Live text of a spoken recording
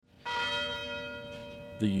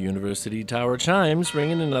The University Tower chimes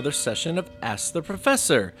ring in another session of Ask the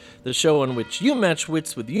Professor, the show on which you match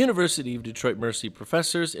wits with University of Detroit Mercy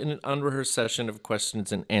professors in an unrehearsed session of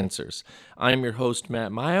questions and answers. I'm your host,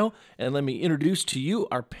 Matt Mayo, and let me introduce to you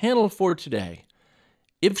our panel for today.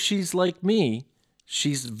 If she's like me,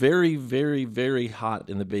 she's very, very, very hot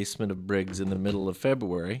in the basement of Briggs in the middle of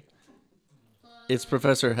February. It's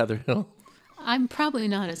Professor Heather Hill. I'm probably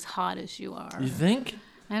not as hot as you are. You think?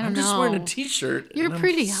 I don't know. I'm just wearing a t-shirt. You're and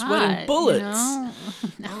pretty I'm hot. Sweating bullets. You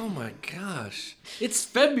know? Oh my gosh. It's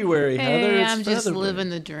February, Heather. Hey, It's I'm just February. living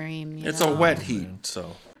the dream. It's a wet heat,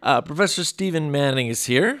 so. Professor Stephen Manning is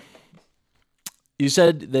here. You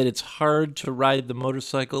said that it's hard to ride the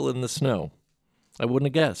motorcycle in the snow. I wouldn't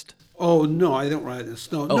have guessed. Oh no, I don't ride in the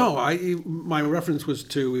snow. Oh. No, my reference was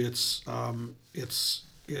to it's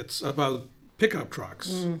about pickup trucks.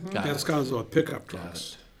 Mm-hmm. That's about pickup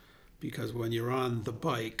trucks, because when you're on the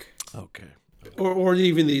bike, Okay. or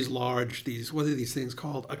even what are these things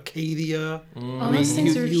called? Acadia. Oh, those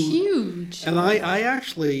things are huge. And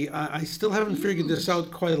I still haven't figured this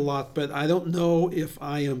out quite a lot, but I don't know if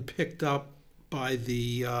I am picked up by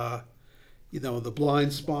the the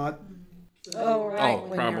blind spot. Oh, right. Oh,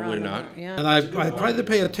 probably not. Yeah. And I tried to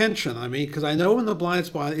pay attention. I mean, because I know in the blind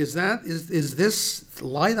spot is this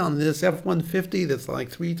light on this F-150 that's like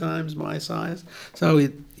 3 times my size. So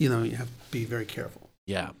you have to be very careful.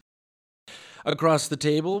 Yeah. Across the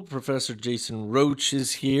table, Professor Jason Roach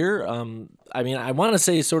is here. I want to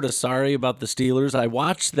say sort of sorry about the Steelers. I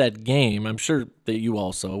watched that game. I'm sure that you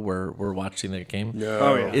also were watching that game. Yeah.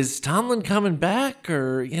 Oh, yeah. Is Tomlin coming back,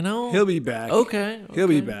 or He'll be back. Okay. He'll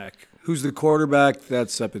be back. Who's the quarterback?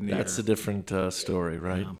 That's up in the That's air. a different story,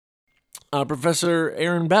 right? Professor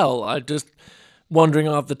Aaron Bell, I just wondering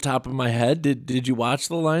off the top of my head, did you watch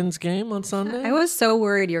the Lions game on Sunday? I was so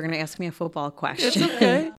worried you were going to ask me a football question. It's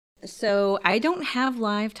okay. So I don't have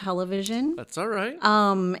live television. That's all right.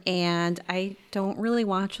 And I don't really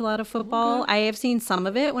watch a lot of football. I have seen some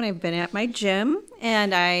of it when I've been at my gym,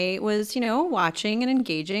 and I was, watching and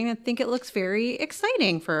engaging. I think it looks very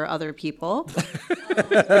exciting for other people.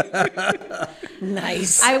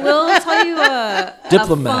 Nice. I will tell you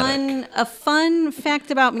Diplomatic. a fun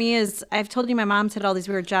fact about me is I've told you my mom's had all these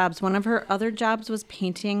weird jobs. One of her other jobs was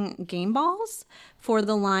painting game balls for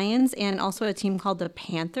the Lions and also a team called the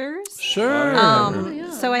Panthers. Sure.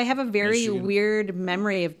 So I have a very weird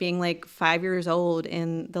memory of being like 5 years old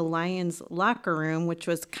in the Lions locker room, which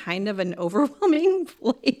was kind of an overwhelming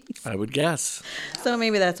place. I would guess. So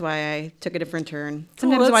maybe that's why I took a different turn.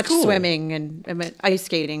 Sometimes I that's watch cool. swimming and ice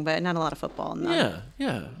skating, but not a lot of football. In the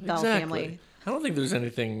Yeah, Bell exactly. family. I don't think there's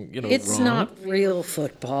anything, It's wrong. not real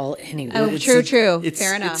football anyway. Oh, It's true. It's,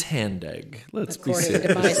 Fair enough. It's hand egg. Let's be According to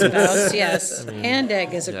serious. my spouse, yes. Hand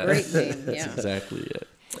egg is a great game. That's Yeah. exactly it.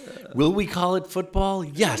 Will we call it football?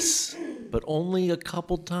 Yes, but only a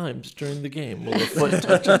couple times during the game will a foot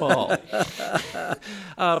touch a ball.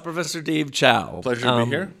 Professor Dave Chow. Pleasure to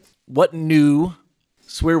be here. What new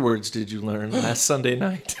swear words did you learn last Sunday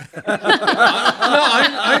night?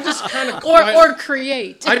 I just kind of Or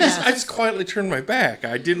create. I just quietly turned my back.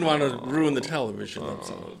 I didn't want to ruin the television. That's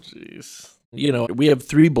all. Jeez. We have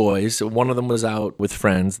 3 boys. One of them was out with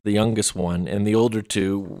friends, the youngest one, and the older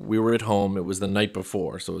 2, we were at home. It was the night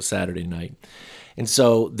before, so it was Saturday night. And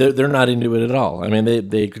so they're not into it at all. I mean,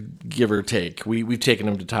 they could give or take. We've taken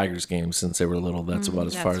them to Tigers games since they were little. That's about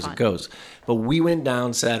as far as it goes. But we went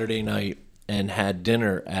down Saturday night and had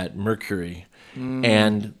dinner at Mercury.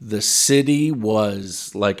 And the city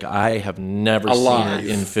was like I have never Alive. seen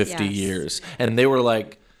it in 50 Yes. years. And they were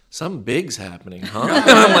like, something big's happening, huh? And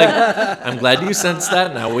I'm like, I'm glad you sensed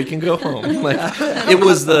that. Now we can go home. Like, it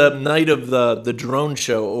was the night of the drone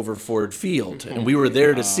show over Ford Field, and we were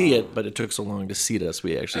there to see it, but it took so long to seat us,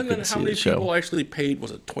 we actually And then couldn't how see many the show. people actually paid,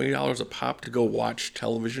 was it $20 a pop to go watch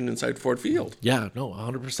television inside Ford Field? Yeah, no,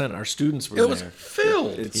 100%. Our students were It was there.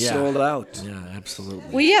 filled. It's Yeah. sold out. Yeah, absolutely.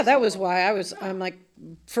 Well, yeah, that was why I'm like,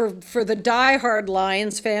 for the diehard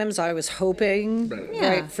Lions fans, I was hoping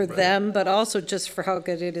for them, but also just for how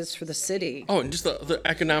good it is for the city. Oh, and just the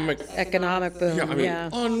economic, Economic boom, yeah, I mean,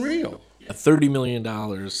 unreal. $30 million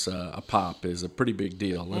a pop is a pretty big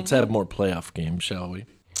deal. Let's have more playoff games, shall we?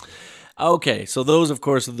 Okay, so those, of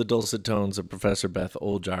course, are the dulcet tones of Professor Beth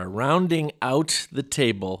Oljar rounding out the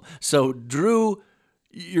table. So, Drew,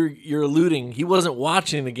 you're alluding, he wasn't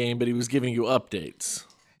watching the game, but he was giving you updates.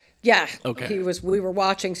 Yeah. Okay. We were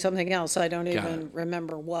watching something else. I don't Got even it.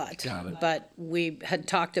 remember what. Got it. But we had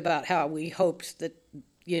talked about how we hoped that,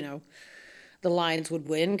 the Lions would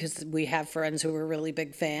win because we have friends who are really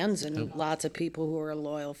big fans and lots of people who are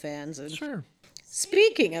loyal fans. And Sure.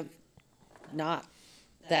 speaking of not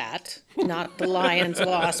that, not the Lions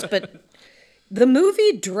lost, but the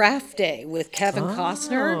movie Draft Day with Kevin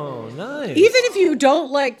Costner. Oh, nice. Even if you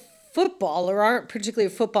don't like football or aren't particularly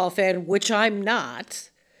a football fan, which I'm not,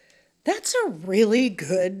 that's a really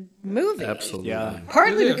good movie. Absolutely. Yeah.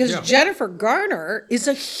 Partly It is, because yeah. Jennifer Garner is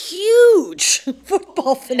a huge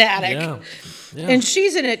football fanatic. Yeah. Yeah. And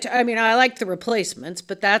she's in it. I mean, I like The Replacements,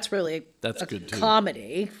 but that's really That's a good, too.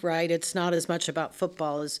 comedy, right? It's not as much about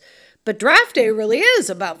football as. But Draft Day really is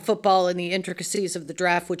about football and the intricacies of the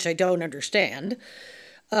draft, which I don't understand.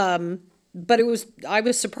 But I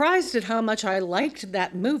was surprised at how much I liked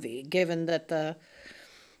that movie, given that the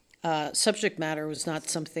subject matter was not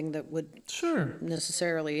something that would Sure.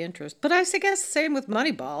 necessarily interest. But I guess same with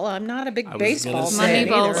Moneyball. I'm not a big was baseball gonna say. fan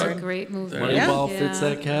Moneyball's either. a great movie. Moneyball fits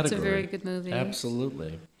that category. It's a very good movie.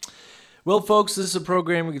 Absolutely. Well, folks, this is a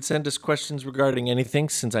program you can send us questions regarding anything.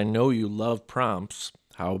 Since I know you love prompts,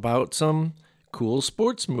 how about some cool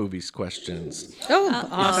sports movies questions? Oh,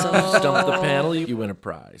 awesome. Stump the panel, you win a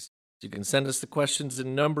prize. You can send us the questions in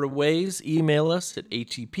a number of ways. Email us at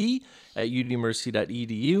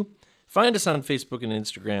atp@udmercy.edu. Find us on Facebook and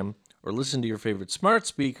Instagram, or listen to your favorite smart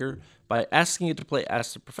speaker by asking it to play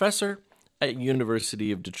Ask the Professor at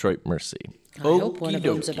University of Detroit Mercy. I hope one of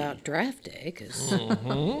them's Okey-dokey. about draft day, because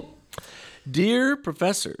Dear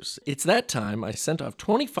professors, it's that time. I sent off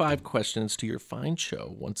 25 questions to your fine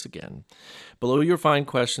show once again. Below your fine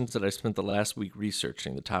questions that I spent the last week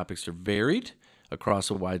researching, the topics are varied across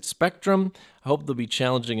a wide spectrum. I hope they'll be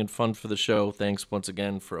challenging and fun for the show. Thanks once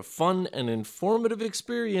again for a fun and informative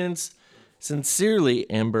experience. Sincerely,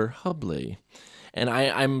 Amber Hubley. And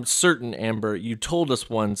I'm certain, Amber, you told us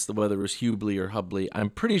once whether it was Hubley or Hubley. I'm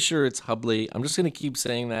pretty sure it's Hubley. I'm just going to keep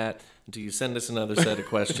saying that until you send us another set of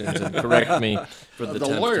questions and correct me for the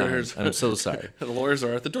 10th lawyers. time. I'm so sorry. The lawyers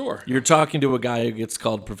are at the door. You're talking to a guy who gets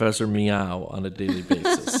called Professor Meow on a daily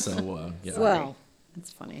basis. So, yeah. well,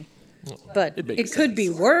 It's funny. but It it, makes could be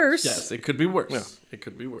sense. worse. Yes, it could be worse. It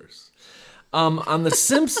could be worse. On The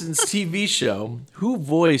Simpsons TV show, who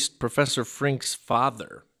voiced Professor Frink's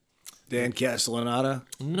father? Dan Castellaneta.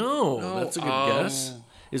 No, that's a good guess.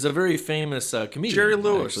 Is a very famous comedian. Jerry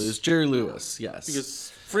Lewis. Actually. It's Jerry Lewis, yes.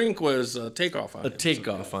 Because Frink was a takeoff on a him.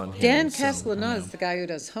 takeoff on him. Dan so, Castellaneta is the guy who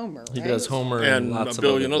does Homer, right? He does Homer And lots a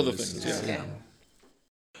billion of other voices. things, yeah.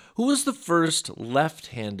 Who was the first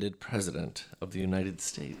left-handed president of the United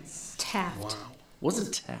States? Taft.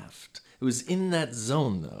 Wasn't Taft. It was in that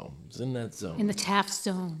zone, though. It was in that zone. In the Taft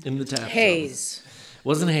zone. In the Taft zone. Hayes.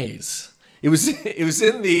 Wasn't Hayes. It was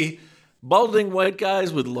in the balding white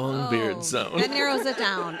guys with long beards zone. That narrows it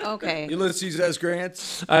down. Okay. Ulysses S.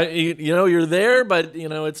 Grant. You're there, but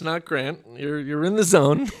it's not Grant. You're in the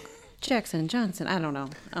zone. Jackson, Johnson, I don't know.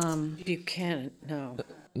 Buchanan, no.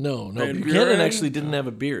 No, Van Buchanan Buren? actually didn't have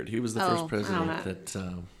a beard. He was the Oh, first I don't president know.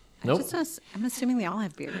 that. Nope. I'm assuming they all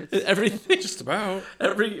have beards. Everything. Just about.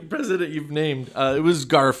 Every president you've named. It was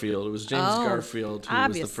Garfield. It was James Oh, Garfield who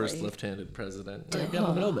was the first obviously. left-handed president. I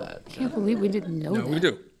gotta know that. Can't believe we didn't know No, that. we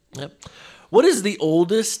do. Yep. What is the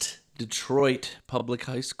oldest Detroit public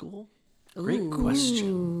high school? Great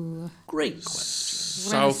question. Great question.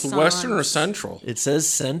 Southwestern or Central? It says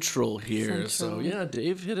Central here, so yeah,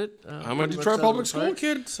 Dave hit it. I'm a pretty much Detroit out of public the school park.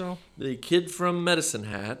 kid, so. The kid from Medicine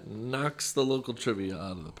Hat knocks the local trivia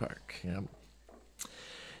out of the park. Yeah.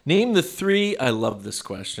 Name the three. I love this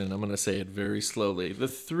question. I'm going to say it very slowly. The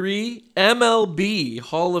three MLB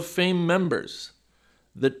Hall of Fame members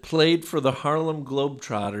that played for the Harlem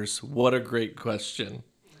Globetrotters. What a great question.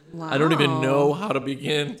 Wow. I don't even know how to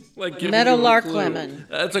begin. Giving Meadow you a Lark clue. Lemon.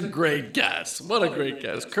 That's a great guess. What a great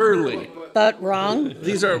guess. Curly. But wrong.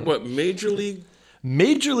 These are what, Major League?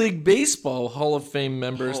 Major League Baseball Hall of Fame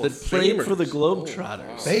members Hall that of played Famers. for the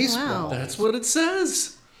Globetrotters. Baseball. Wow. That's what it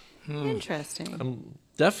says. Interesting.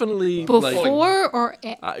 Definitely. Before or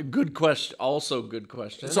Good question. Also good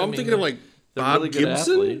question. So I'm thinking of like they're Bob really good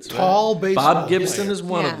Gibson? athletes, right? Tall baseball Bob Gibson player. is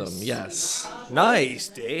one of Yes. them. Yes. Nice,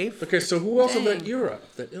 Dave. Okay, so who else of that Dang. era,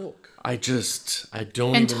 that ilk? I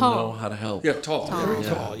don't And even tall. know how to help. Yeah, tall. Very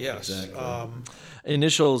tall, yes.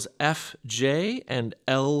 Initials FJ and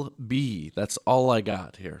LB. That's all I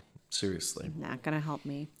got here. Seriously. Not going to help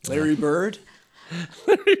me. Larry Bird.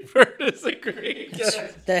 Larry Bird is a great guess.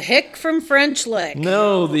 The hick from French Lick.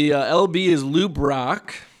 No, the LB is Lou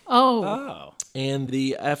Brock, Oh. and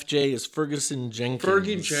the FJ is Ferguson Jenkins.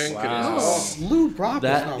 Fergie Jenkins. Lou Brock was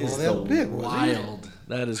That not is all the that big, was he? wild.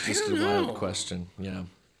 That is just a don't wild know. question. Yeah.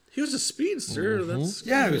 He was a speedster. That's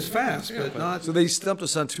Yeah, he was fast, but not. So they stumped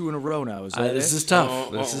us on 2 in a row now. Is that This it? is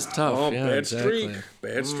tough. This is tough. Oh, yeah, bad exactly. streak.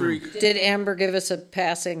 Bad streak. Did Amber give us a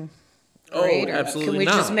passing grade? Or absolutely can we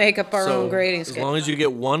not. just make up our So, own grading as scale? long as you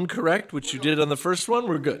get one correct, which you did on the first one,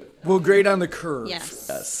 we're good. We'll grade on the curve.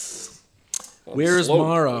 Yes. Where's slope.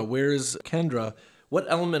 Mara? Where's Kendra? What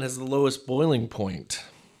element has the lowest boiling point?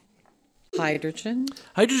 Hydrogen?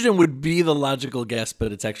 Hydrogen would be the logical guess,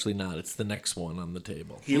 but it's actually not. It's the next one on the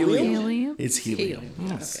table. Helium. It's helium.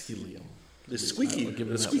 Yes, helium. The squeaky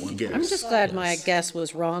gas. I'm just glad my guess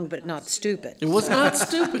was wrong, but not stupid. It was not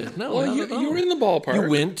stupid. No, Well, not at all. you were in the ballpark. You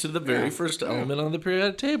went to the very first element on the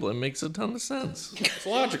periodic table. It makes a ton of sense. It's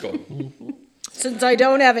logical. Since I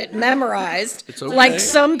don't have it memorized, It's okay. like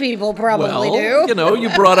some people probably Well, do. you know, you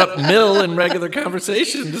brought up mill in regular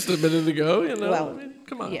conversation just a minute ago. You know, Well, I mean,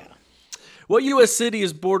 come on. Yeah. What U.S. city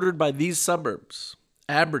is bordered by these suburbs?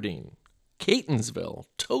 Aberdeen, Catonsville,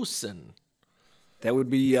 Towson, That would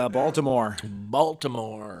be Baltimore.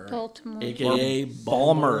 Baltimore, Baltimore. a.k.a. Balmer.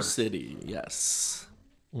 Balmer City. Yes.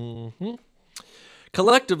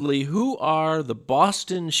 Collectively, who are the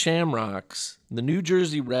Boston Shamrocks, the New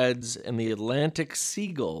Jersey Reds, and the Atlantic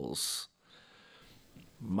Seagulls?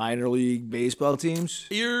 Minor league baseball teams.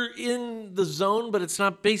 You're in the zone, but it's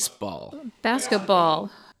not baseball.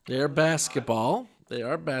 Basketball. They're basketball. They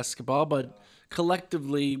are basketball, but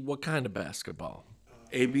collectively, what kind of basketball?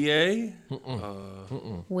 ABA.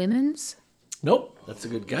 Women's. Nope. That's a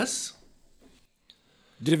good guess.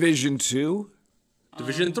 Division II.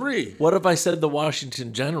 Division 3. What if I said the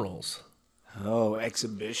Washington Generals? Oh,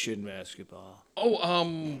 exhibition basketball.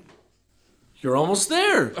 Oh, You're almost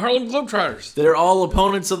there. Harlem Globetrotters. They're all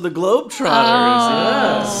opponents of the Globetrotters.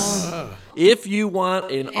 Yes. If you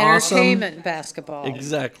want an awesome Entertainment basketball.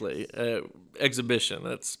 exactly exhibition,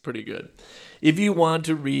 that's pretty good. If you want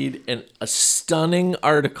to read a stunning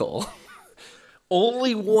article,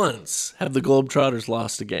 only once have the Globetrotters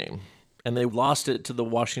lost a game, and they lost it to the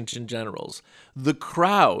Washington Generals. The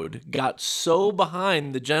crowd got so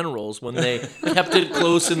behind the Generals when they kept it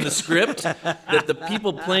close in the script that the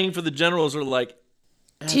people playing for the Generals are like,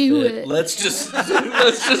 Do it. let's just win.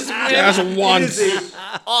 As once.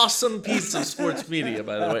 Awesome piece of sports media,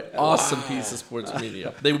 by the way. Awesome piece of sports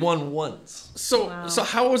media. They won once. So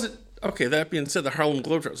how was it? Okay, that being said, the Harlem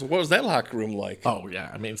Globetrotters. So what was that locker room like? Oh yeah,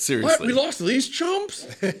 I mean What? seriously. We lost to these chumps?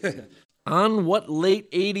 On what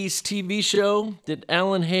late 80s TV show did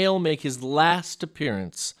Alan Hale make his last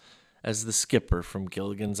appearance as the skipper from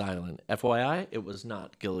Gilligan's Island? FYI, it was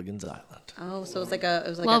not Gilligan's Island. Oh, so it was like a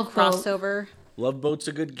Love Boat. crossover. Love Boat's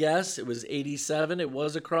a good guess. It was 87. It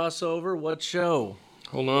was a crossover. What show?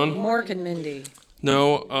 Hold on. Mork and Mindy.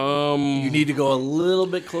 No. You need to go a little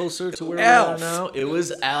bit closer to where Alf. we are now. It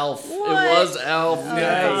was Alf. It was Alf.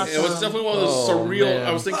 Guys. It was definitely one of those surreal. man.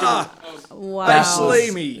 I was thinking. Wow.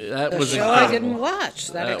 Slay me. That was Show I incredible. didn't watch.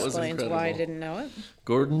 That That was explains why I incredible. didn't know it.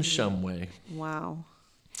 Gordon Shumway. Wow.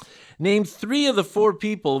 Name 3 of the 4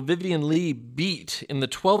 people Vivian Leigh beat in the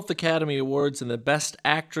 12th Academy Awards in the Best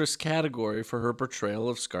Actress category for her portrayal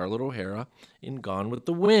of Scarlett O'Hara in Gone with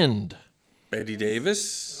the Wind. Betty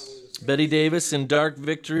Davis. Betty Davis in Dark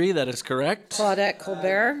Victory, that is correct. Claudette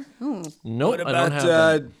Colbert. Nope, What I don't about have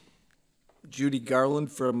that. Judy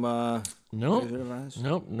Garland from Nope, Wizard of Oz?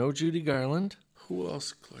 nope, no Judy Garland. Who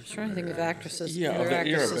else? I'm trying to think of actresses, Yeah, other of that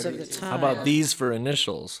era, actresses of but- the time. How about these for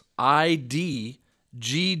initials? ID,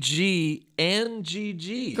 GG, and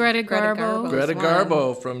GG. Greta Greta Garbo. Garbo. Greta one.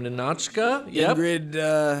 Garbo from Ninotchka. Yep.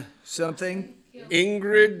 Ingrid something.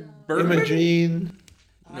 Ingrid Bergman. Imogene.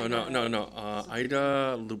 No.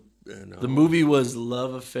 Ida. No. The movie was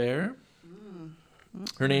Love Affair.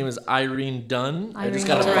 Her name is Irene Dunn. I just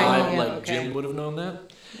got a Irene Dunn. vibe Yeah, like okay. Jim would have known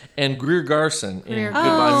that. And Greer Garson in Greer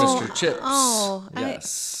Goodbye, Garson. Mr. Chips. Oh,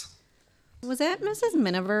 yes. Was that Mrs.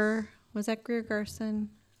 Miniver? Was that Greer Garson?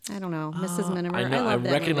 I don't know. Mrs. Miniver. I know. I love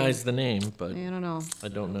that recognize the name, but movie. I don't know. I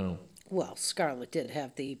don't know. Well, Scarlett did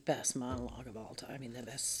have the best monologue of all time. I mean, the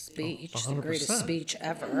best speech, the 100%. greatest speech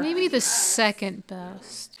ever. Maybe the second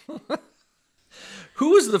best.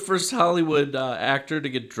 Who was the first Hollywood actor to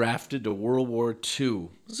get drafted to World War II?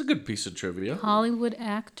 That's a good piece of trivia. Hollywood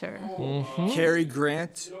actor. Cary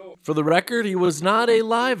Grant. For the record, he was not a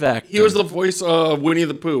live actor. He was the voice of Winnie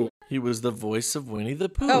the Pooh. He was the voice of Winnie the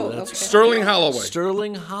Pooh. Oh, That's okay. Sterling Holloway.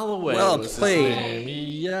 Sterling Holloway. Well was his played. name.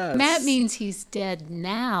 Yes. That means he's dead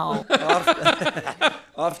now.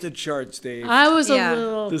 Off the charts, Dave. I was Yeah. a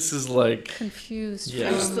little This is like. confused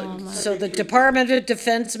Yeah. for a moment. So the Department of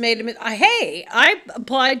Defense made him. Hey, I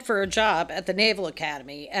applied for a job at the Naval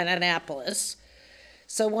Academy at Annapolis.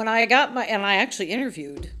 So when I got and I actually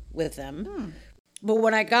interviewed with them. But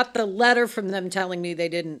when I got the letter from them telling me they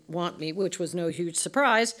didn't want me, which was no huge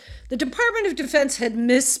surprise, the Department of Defense had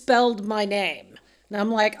misspelled my name. And I'm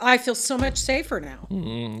like, I feel so much safer now.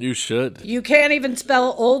 You should. You can't even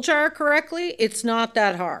spell Oljar correctly. It's not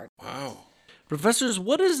that hard. Wow. Professors,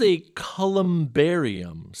 what is a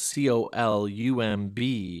columbarium?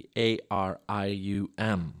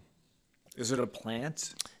 Columbarium. Is it a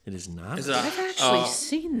plant? It is not. Is it I've actually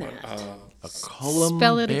seen that. a columbarium.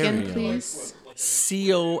 Spell it again, please.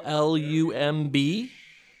 Columbarium.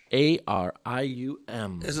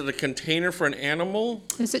 Is it a container for an animal?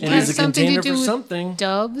 Is it It have is a something to container do for with something.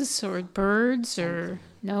 doves or birds or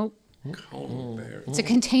nope? Columbarium. It's a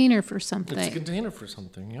container for It's a something. container for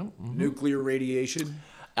something, yep. Nuclear radiation?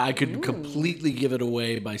 I could completely give it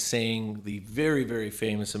away by saying the very, very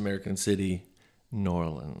famous American city, New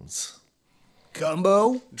Orleans.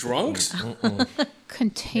 Gumbo? Drunks?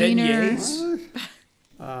 Container. Beignets?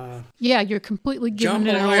 Yeah, you're completely giving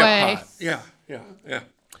it Jambalaya away. pot. Yeah.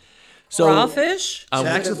 So, Crawfish?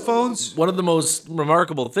 Saxophones? one of the most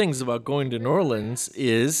remarkable things about going to New Orleans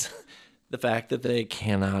is the fact that they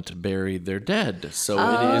cannot bury their dead. So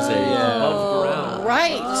it is a above ground.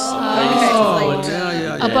 Right.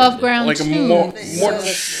 Above ground Like a tomb. more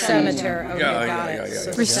Cemetery. Okay, Yeah, got yeah, it. yeah, yeah.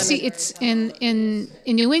 So It's in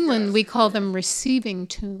New England we call them receiving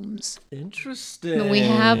tombs. Interesting. And we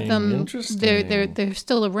have them. Interesting. They're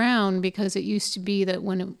still around because it used to be that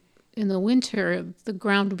in the winter the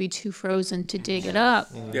ground would be too frozen to dig it up.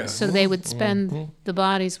 Yeah. So they would spend the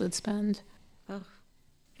bodies would spend.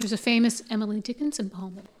 There's a famous Emily Dickinson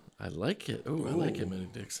poem. I like it. Oh, I like Emily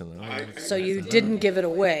Dixon. So you didn't give it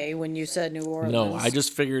away when you said New Orleans. No, I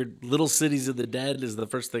just figured Little Cities of the Dead is the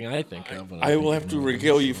first thing I think of. when I will think have to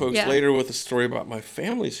regale you folks Yeah. later with a story about my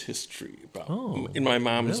family's history about in my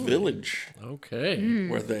mom's village Okay.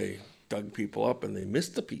 where they dug people up and they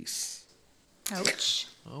missed a piece. Ouch.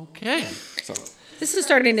 Okay. So This is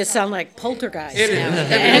starting to sound like Poltergeist. it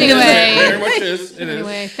is. Anyway. Very much is. It is.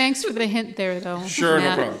 Anyway, thanks for the hint there, though. Sure, no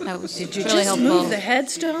Matt. problem. That was Did you really just helpful. move the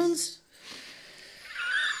headstones?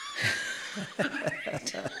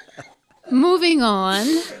 Moving on.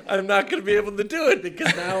 I'm not going to be able to do it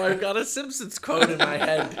because now I've got a Simpsons quote in my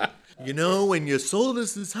head. You know, when you sold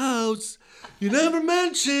us this house, you never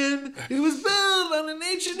mentioned it was built on an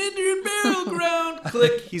ancient Indian burial ground.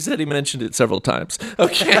 Click. He said he mentioned it several times.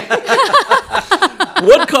 Okay.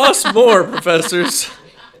 What costs more, professors?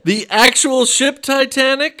 The actual ship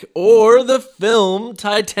Titanic or the film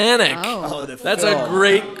Titanic? Oh, That's a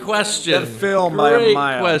great question. The film by a Great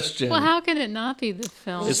mile. question. Well, how can it not be the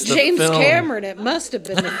film? It's the James film. Cameron. It must have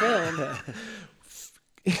been the film.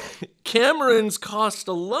 Cameron's cost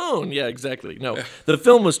alone. Yeah, exactly. No, the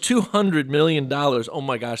film was $200 million. Oh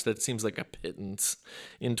my gosh, that seems like a pittance.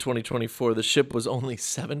 In 2024, the ship was only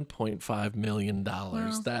 $7.5 million.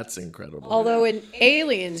 That's incredible. Although in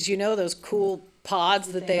Aliens, you know those cool pods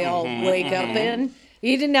that they all wake up in?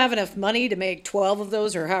 He didn't have enough money to make 12 of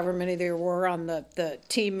those or however many there were on the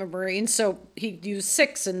team of Marines. So he used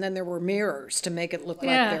 6 and then there were mirrors to make it look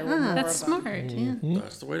like there were more that's of them. smart. Yeah.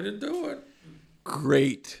 That's the way to do it.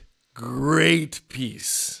 Great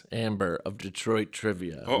piece, Amber, of Detroit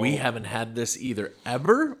trivia. We haven't had this either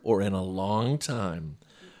ever or in a long time.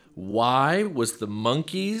 Why was the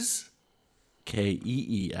Monkees,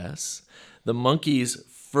 Kees, the Monkees'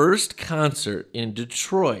 first concert in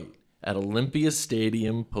Detroit at Olympia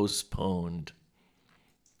Stadium postponed?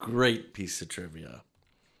 Great piece of trivia.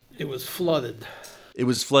 It was flooded. It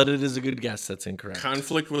was flooded is a good guess. That's incorrect.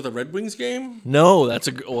 Conflict with a Red Wings game? No, that's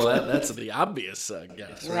that's the obvious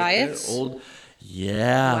guess. Right there. Riots?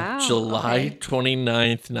 Yeah, Wow, July okay.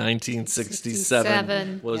 29th,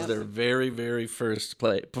 1967 was their very, very first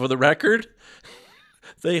play. For the record,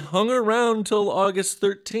 they hung around till August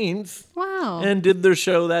 13th Wow. and did their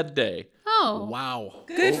show that day. Oh. Wow.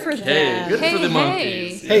 Good for Hey, them. good for the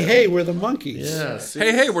Hey, Monkees. Hey, we're the monkeys. Yes.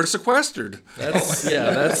 Hey, we're sequestered. That's,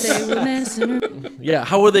 that's, They were messing yeah,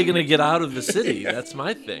 how are they going to get out of the city? That's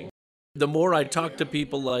my thing. The more I talk to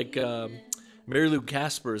people like Mary Lou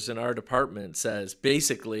Caspers in our department says,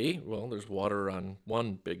 basically, well, there's water on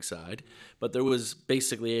one big side, but there was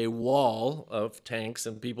basically a wall of tanks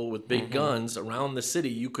and people with big guns around the city.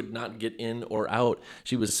 You could not get in or out.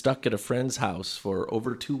 She was stuck at a friend's house for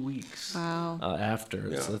over 2 weeks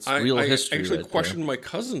after. So that's real history. I actually right questioned my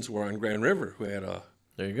cousins who were on Grand River who had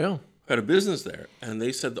there you go. a business there, and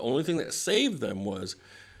they said the only thing that saved them was,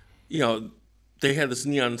 they had this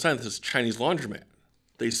neon sign that says Chinese laundromat.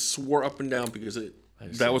 They swore up and down because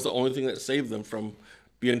that was the only thing that saved them from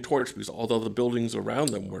being torched, because although the buildings around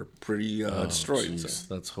them were pretty destroyed. Jeez,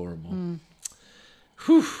 So. that's horrible.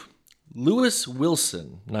 Whew. Lewis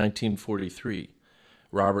Wilson, 1943.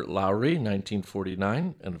 Robert Lowry,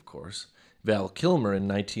 1949. And, of course, Val Kilmer in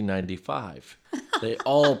 1995. They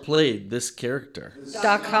all played this character.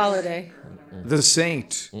 Doc Holliday. The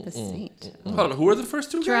Saint. The Saint. Hold on, who are the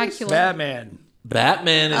first two guys? Dracula. Batman.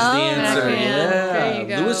 Batman is the answer. Batman. Yeah. There you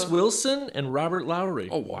go. Lewis Wilson and Robert Lowry.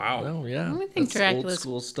 Oh, wow. Oh, yeah. I think That's Dracula's old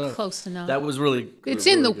school stuff. close enough. That was really. It's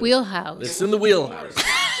really in the good. wheelhouse. It's in the wheelhouse.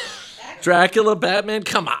 Dracula, Batman,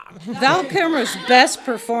 come on. Val Kilmer's best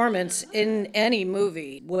performance in any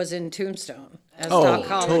movie was in Tombstone as Doc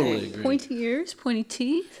Holliday. totally agree. Pointy ears, pointy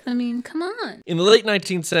teeth. I mean, come on. In the late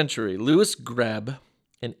 19th century, Lewis Grebb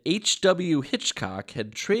and H.W. Hitchcock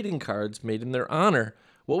had trading cards made in their honor.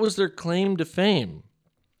 What was their claim to fame?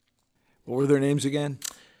 What were their names again?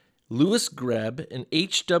 Lewis Grebb and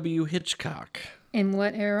H.W. Hitchcock, In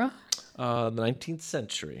what era? the 19th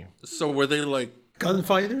century. So were they like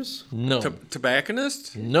Gunfighters? No,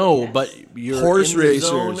 tobacconists? no, but you're Horse in the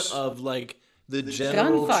zone racers. of like the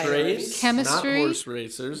general Gunfighters. trades, Chemistry? not horse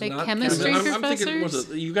racers, Like not chemistry? chemists. I'm thinking, was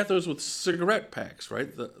professors? it, you got those with cigarette packs,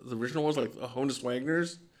 right? The original ones, like Honus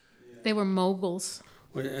Wagner's? They were moguls.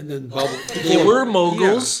 And then Bubble. They were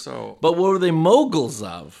moguls, Yeah, so- but what were they moguls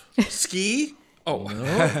of? Ski? Oh,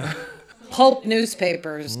 Pulp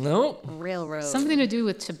newspapers. No, Railroad. Something to do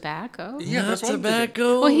with tobacco. yeah, not that's what I'm thinking.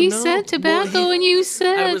 tobacco. Well, he no. said tobacco, Well, and you I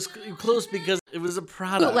said was close because it was a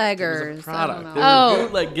product. Bootleggers, It I was a don't product. know. They were Oh.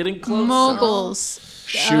 bootleg, getting closer. moguls.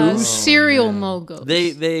 Cereal moguls.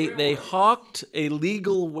 They hawked a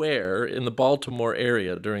legal ware in the Baltimore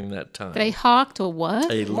area during that time. They hawked a what?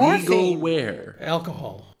 a legal Morphine. ware.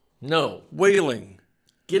 Alcohol. No, Whaling.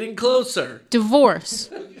 getting closer. Divorce.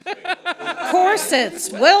 Corsets.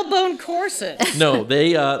 Whalebone corsets. No,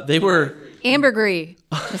 they were Ambergris.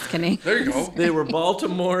 Just kidding. There you go. they were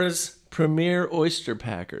Baltimore's premier oyster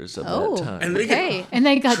packers of Oh. that time. And they Okay. And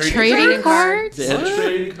they got trading cards? They had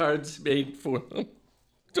trading cards made for them.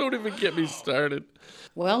 Don't even get me started.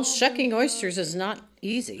 Well, shucking oysters is not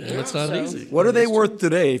easy. It's not easy. What are they worth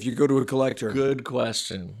today if you go to a collector? Good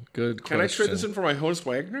question. Good question. Can I trade this in for my Honus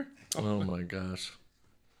Wagner? Oh my gosh.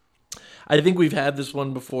 I think we've had this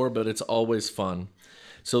one before, but it's always fun.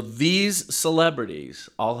 So these celebrities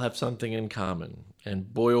all have something in common.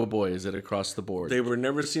 And boy, oh boy, is it across the board. They were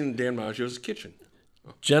never seen in Dan Maggio's kitchen.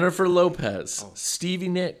 Jennifer Lopez, Stevie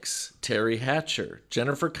Nicks, Terry Hatcher,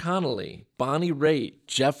 Jennifer Connelly, Bonnie Raitt,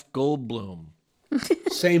 Jeff Goldblum.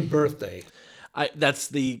 Same birthday. That's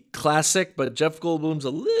the classic, but Jeff Goldblum's a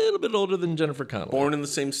little bit older than Jennifer Connelly. Born in the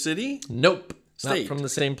same city? Nope. Not State. from the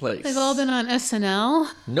same place. They've all been on SNL.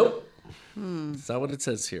 Nope. It's not what it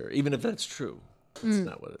says here. Even if that's true, it's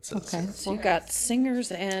not what it says. Okay. So you've got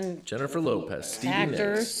singers and Jennifer Lopez, Stevie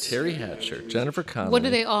Actors. Nicks, Terry Hatcher, Jennifer Connelly. What do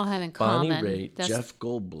they all have in Bonnie common? Raitt, Jeff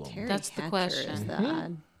Goldblum. That's the Hatcher question. is the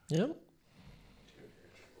odd. Yep.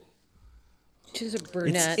 she's a It's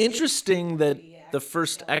brunette. interesting that the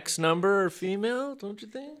first X number are female, don't you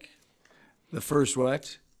think? The first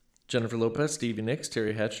what? Jennifer Lopez, Stevie Nicks,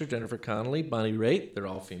 Terry Hatcher, Jennifer Connelly, Bonnie Raitt, they're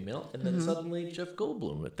all female. And Mm-hmm. then suddenly Jeff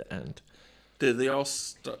Goldblum at the end. Did they all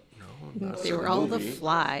No, not They were all the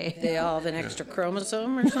Fly. They all have an extra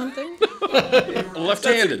chromosome or something.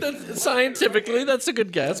 left-handed. Scientifically, that's a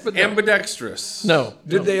good guess, but no. Ambidextrous. No.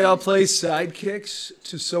 Did they all play sidekicks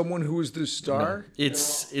to someone who was the star?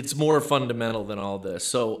 It's more fundamental than all this.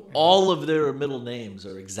 So all of their middle names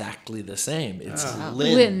are exactly the same. It's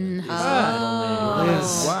Lynn. Lynn.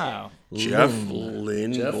 Wow. Jeff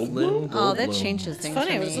Lynn Jeff Goldblum? Lynn Oh, that Goldblum. changes things.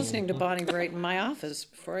 Funny, I for was me. listening to Bonnie Raitt in my office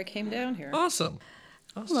before I came down here. Awesome.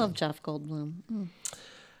 I love Jeff Goldblum.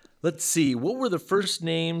 Let's see. What were the first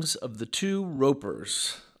names of the two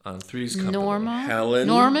ropers on Three's Company? Norma. Helen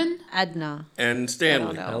Norman? Edna. and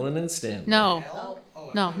Stanley. Helen and Stanley. No.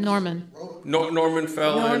 No, Norman. Norman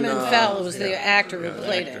Fell Norman and Fell was the actor who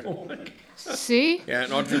played it. See? Yeah,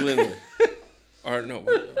 and Audrey Lindley. Or no.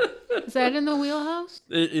 Is that in the wheelhouse?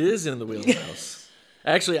 It is in the wheelhouse.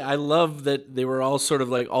 Actually, I love that they were all sort of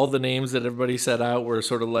like, all the names that everybody set out were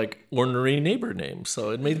sort of like ordinary neighbor names. So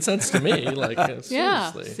it made sense to me. Like,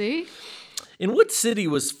 Yeah. seriously. See? In what city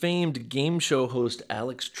was famed game show host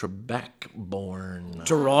Alex Trebek born?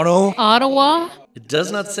 Toronto? Ottawa? It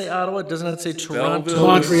does not say Ottawa. It does not say Toronto. Belleville,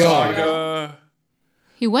 Montreal. Mississauga.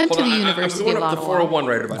 He went to the Hold on, University I'm of going up to Ottawa. 401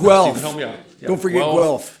 right about Guelph. now. Stephen, help me out. Yeah, Don't forget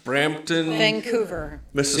Guelph. Brampton, Vancouver.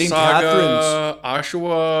 Mississauga, Catharines.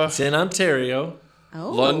 Oshawa, It's in Ontario.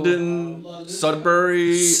 Oh. London,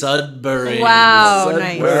 Sudbury. Sudbury. Wow,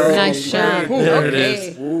 Sudbury. nice. Nice shot. There it Okay.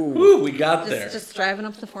 is. Woo, we got there. Just driving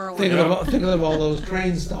up the Thinking 401. of all those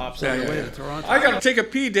train stops on the way to Toronto. I gotta take a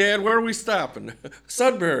pee, Dad. Where are we stopping?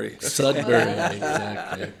 Sudbury. Sudbury,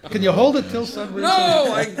 exactly. Can you hold it till Sudbury?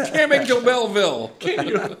 No, I can't make till Belleville. Can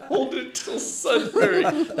you hold it till Sudbury?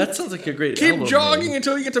 That sounds like a great Keep album jogging name.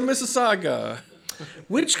 until you get to Mississauga.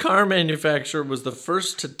 Which car manufacturer was the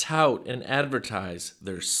first to tout and advertise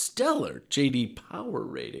their stellar J.D. Power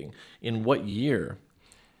rating? In what year?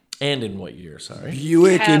 And in what year, sorry?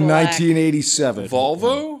 Buick in Cadillac. 1987.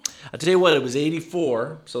 Volvo? I'll tell you what, it was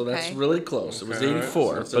 84, so that's Okay. really close. It was Okay, all right,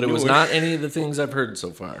 84, so it's a but it was newish. not any of the things I've heard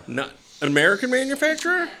so far. Not American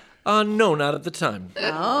manufacturer? No, not at the time.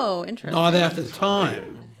 Oh, interesting. Not at the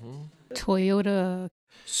time. Toyota.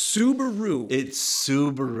 Subaru. It's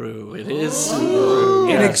Subaru. It is Subaru.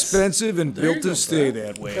 Yes. Inexpensive and built to stay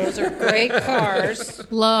that way. Those are great cars.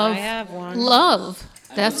 Love. I have one. Love.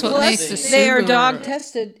 That's what makes the Subaru. They are dog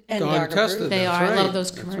tested and Dog tested. They that's are. right. I love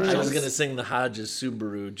those I commercials. was going to sing the Hodges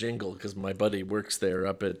Subaru jingle because my buddy works there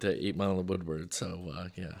up at 8 Mile and Woodward. So,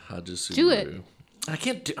 yeah, Hodges Subaru. Do it. I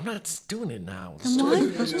can't do I'm not doing it now.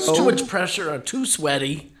 It's too much pressure. I'm too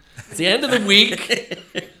sweaty. It's the end of the week.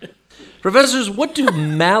 Professors, what do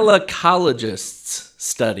malacologists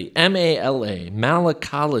study? M-A-L-A.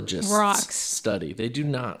 Malacologists Rocks. study. They do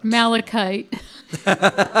not. Malachite.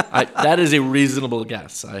 That is a reasonable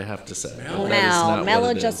guess, I have to say. That is not what it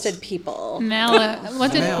maladjusted is. people.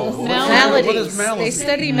 What did What Maladies. is malady? They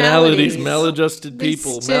study Maladies, maladies. maladjusted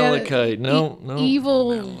people, malachite. No.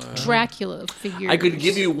 Evil Dracula figure. I could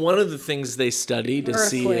give you one of the things they study to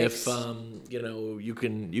see if Earthquakes. you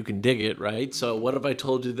can dig it, right? So what if I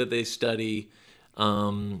told you that they study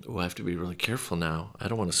I have to be really careful now. I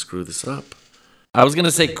don't want to screw this up. I was going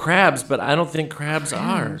to say crabs, but I don't think crabs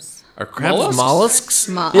are. Are crabs mollusks?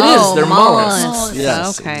 It is. They're mollusks.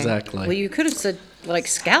 Yes, Okay. exactly. Well, you could have said like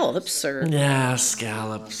scallops or Yeah,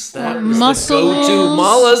 scallops. That was the mussels. go-to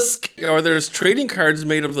mollusk. Or there's trading cards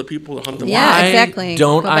made of the people that hunt them. Yeah, Why exactly.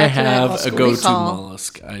 don't Go I back to that have a school go-to recall.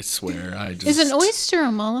 mollusk? I swear. I just Is an oyster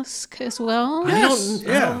a mollusk as well? I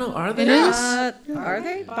don't know. Are they? It is. are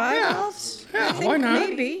they bivalves? Yeah, why not?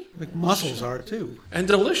 Maybe. Like mussels are too. And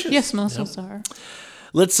delicious. Yes, mussels are.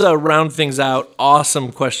 Let's round things out.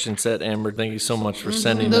 Awesome question set, Amber. Thank you so much for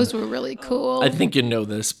sending Those them. were really cool. I think you know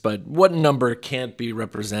this, but what number can't be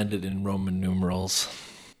represented in Roman numerals?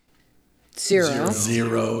 0.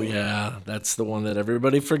 0, yeah. That's the one that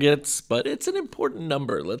everybody forgets, but it's an important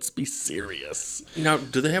number. Let's be serious. Now,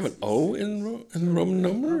 do they have an O in the Roman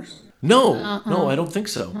numbers? No, no, I don't think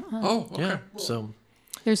so. Oh, okay. Yeah, so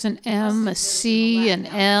There's an M, a C, an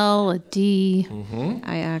L, a D.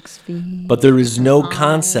 IXV. but there is no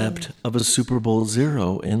concept of a Super Bowl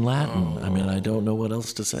 0 in Latin. I mean, I don't know what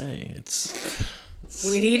else to say. It's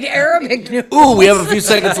We need Arabic news. Ooh, we have a few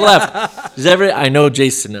seconds left. I know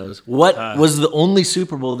Jason knows. What was the only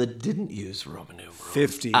Super Bowl that didn't use Roman numerals?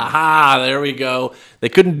 50. Aha, there we go. They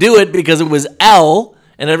couldn't do it because it was L,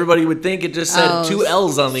 and everybody would think it just said 2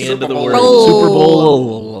 L's on the end of the word. Bowl. Super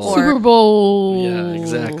Bowl. Super Bowl. Yeah,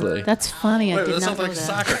 exactly. That's funny. I Wait, did that not sounds know like a that.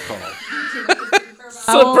 soccer call.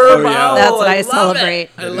 Super Bowl. That's what I love celebrate. it.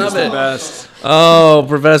 I love it. Best. Oh,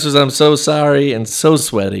 professors, I'm so sorry and so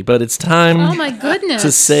sweaty, but it's time Oh my goodness.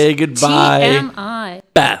 to say goodbye. TMI.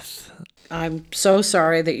 Beth, I'm so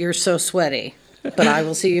sorry that you're so sweaty, but I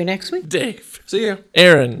will see you next week. Dave, See ya.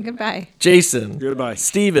 Aaron, Goodbye. Jason, Goodbye.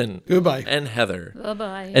 Stephen, Goodbye. and Heather.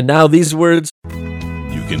 Bye-bye. And now these words.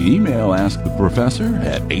 You can email Ask the Professor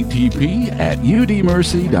at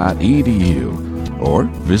atp@udmercy.edu or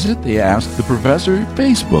visit the Ask the Professor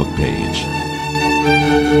Facebook page.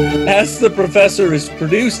 Ask the Professor is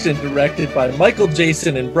produced and directed by Michael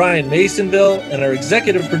Jason and Brian Masonville, and our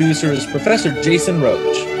executive producer is Professor Jason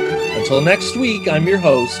Roach. Until next week, I'm your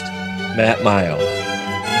host, Matt Mayo.